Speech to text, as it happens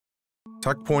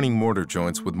Tuck pointing mortar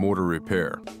joints with mortar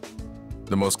repair.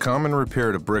 The most common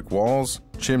repair to brick walls,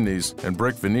 chimneys, and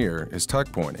brick veneer is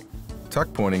tuck pointing.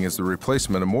 Tuck pointing is the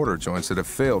replacement of mortar joints that have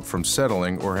failed from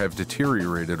settling or have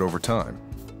deteriorated over time.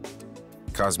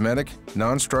 Cosmetic,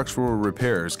 non-structural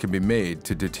repairs can be made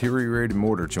to deteriorated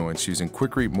mortar joints using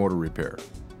QUIKRETE Mortar Repair.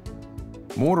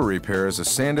 Mortar repair is a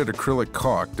sanded acrylic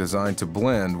caulk designed to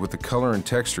blend with the color and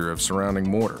texture of surrounding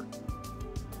mortar.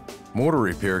 Mortar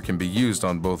repair can be used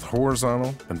on both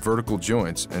horizontal and vertical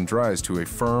joints and dries to a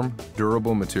firm,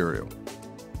 durable material.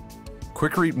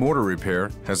 QUIKRETE Mortar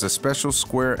Repair has a special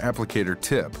square applicator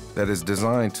tip that is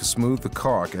designed to smooth the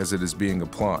caulk as it is being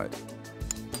applied.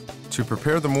 To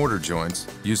prepare the mortar joints,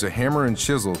 use a hammer and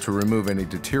chisel to remove any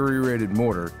deteriorated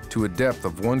mortar to a depth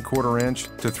of 1/4 inch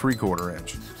to 3/4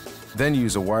 inch. Then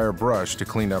use a wire brush to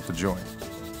clean out the joint.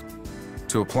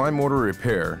 To apply mortar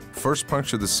repair, first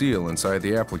puncture the seal inside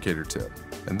the applicator tip,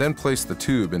 and then place the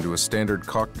tube into a standard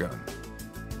caulk gun.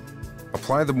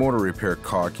 Apply the mortar repair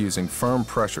caulk using firm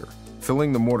pressure,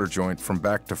 filling the mortar joint from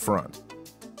back to front.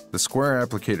 The square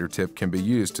applicator tip can be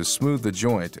used to smooth the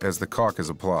joint as the caulk is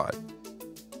applied.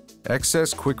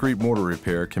 Excess QUIKRETE mortar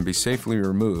repair can be safely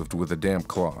removed with a damp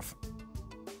cloth.